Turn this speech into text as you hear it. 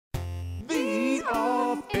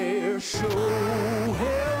Show.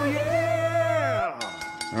 Hell yeah!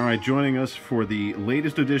 All right, joining us for the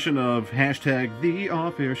latest edition of hashtag The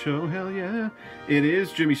Off-Air Show, hell yeah, it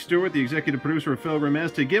is Jimmy Stewart, the executive producer of Felgram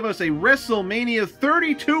S, to give us a WrestleMania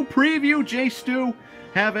 32 preview. Jay Stu,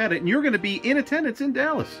 have at it. And you're going to be in attendance in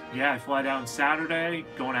Dallas. Yeah, I fly down Saturday,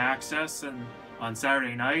 going to Access, and on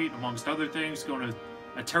Saturday night, amongst other things, going to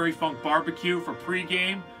a Terry Funk barbecue for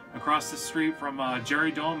pregame across the street from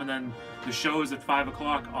Jerry Dome, and then the show is at 5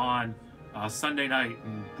 o'clock on Sunday night,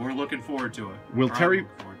 and we're looking forward to it.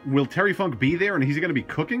 Will Terry Funk be there, and he's going to be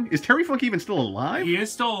cooking? Is Terry Funk even still alive? He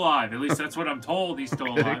is still alive. At least that's what I'm told. He's still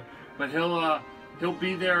alive. But he'll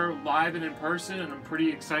be there live and in person, and I'm pretty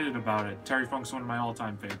excited about it. Terry Funk's one of my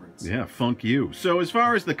all-time favorites. Yeah, funk you. So as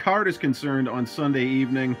far as the card is concerned on Sunday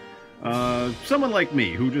evening, someone like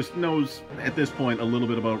me who just knows at this point a little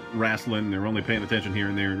bit about wrestling, they're only paying attention here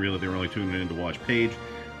and there, and really they're only tuning in to watch Paige.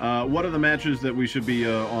 What are the matches that we should be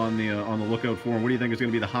on the lookout for, and what do you think is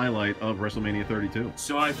going to be the highlight of WrestleMania 32?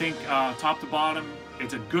 So I think top to bottom,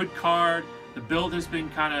 it's a good card. The build has been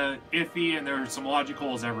kind of iffy, and there are some logic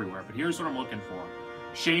holes everywhere. But here's what I'm looking for: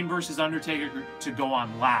 Shane versus Undertaker to go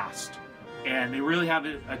on last, and they really have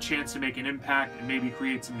a chance to make an impact and maybe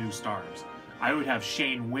create some new stars. I would have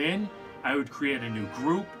Shane win. I would create a new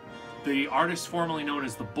group. The artist formerly known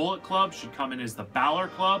as the Bullet Club should come in as the Balor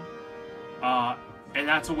Club. And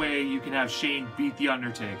that's a way you can have Shane beat The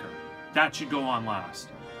Undertaker. That should go on last.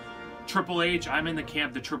 Triple H, I'm in the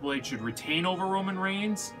camp that Triple H should retain over Roman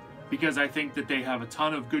Reigns, because I think that they have a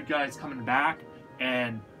ton of good guys coming back,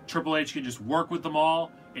 and Triple H can just work with them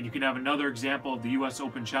all, and you can have another example of the US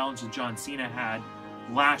Open Challenge that John Cena had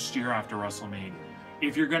last year after WrestleMania.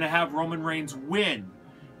 If you're going to have Roman Reigns win,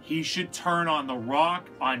 he should turn on The Rock,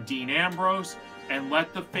 on Dean Ambrose, and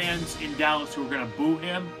let the fans in Dallas who are going to boo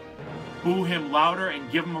him louder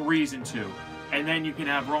and give him a reason to. And then you can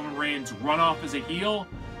have Roman Reigns run off as a heel,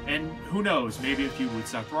 and who knows, maybe a feud with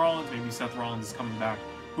Seth Rollins, maybe Seth Rollins is coming back,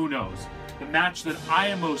 who knows. The match that I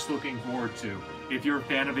am most looking forward to, if you're a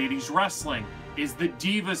fan of 80s wrestling, is the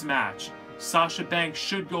Divas match. Sasha Banks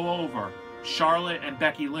should go over. Charlotte and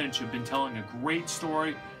Becky Lynch have been telling a great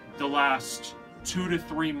story the last 2 to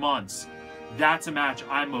 3 months. That's a match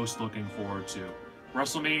I'm most looking forward to.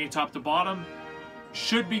 WrestleMania top to bottom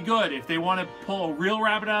should be good. If they want to pull a real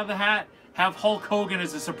rabbit out of the hat, have Hulk Hogan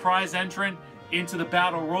as a surprise entrant into the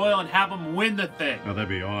Battle Royal and have him win the thing. Oh, that'd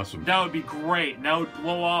be awesome. That would be great. And that would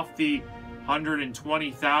blow off the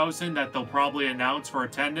 120,000 that they'll probably announce for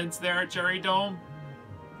attendance there at Jerry Dome.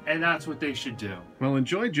 And that's what they should do. Well,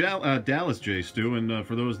 enjoy Dallas, Jay Stu, and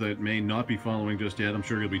for those that may not be following just yet, I'm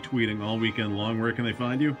sure you'll be tweeting all weekend long. Where can they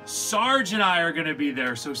find you? Sarge and I are going to be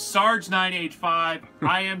there. So Sarge985,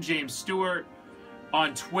 I am James Stewart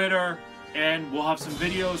on Twitter, and we'll have some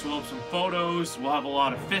videos, we'll have some photos, we'll have a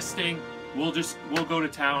lot of fisting. We'll go to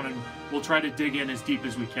town, and we'll try to dig in as deep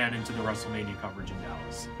as we can into the WrestleMania coverage in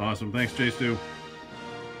Dallas. Awesome. Thanks, Jay Stu.